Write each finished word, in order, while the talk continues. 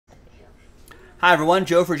Hi everyone,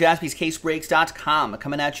 Joe for JaspysCaseBreaks.com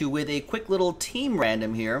coming at you with a quick little team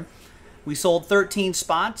random here. We sold 13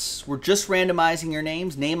 spots. We're just randomizing your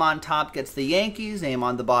names. Name on top gets the Yankees, name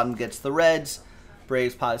on the bottom gets the Reds,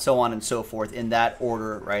 Braves, so on and so forth in that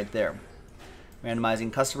order right there.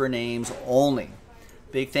 Randomizing customer names only.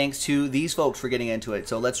 Big thanks to these folks for getting into it.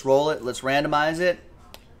 So let's roll it. Let's randomize it.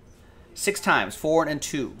 6 times, 4 and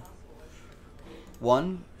 2.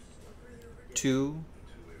 1, 2,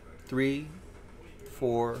 3,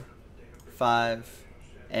 4, 5,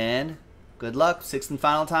 and good luck. 6th and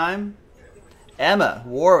final time. Emma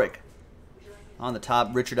Warwick on the top,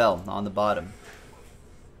 Richard L on the bottom.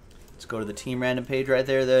 Let's go to the team random page right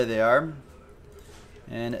there. There they are.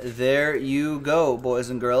 And there you go, boys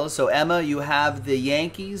and girls. So Emma, you have the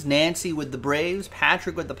Yankees, Nancy with the Braves,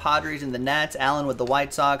 Patrick with the Padres and the Nats, Alan with the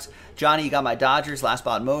White Sox, Johnny, you got my Dodgers, Last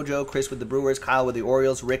Spot Mojo, Chris with the Brewers, Kyle with the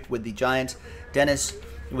Orioles, Rick with the Giants, Dennis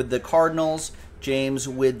with the Cardinals, James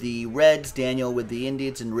with the Reds, Daniel with the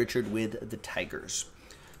Indians, and Richard with the Tigers.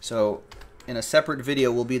 So in a separate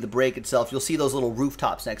video will be the break itself. You'll see those little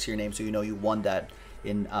rooftops next to your name so you know you won that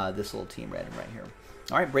in this little team random right here.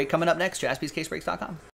 All right, break coming up next, JaspysCaseBreaks.com.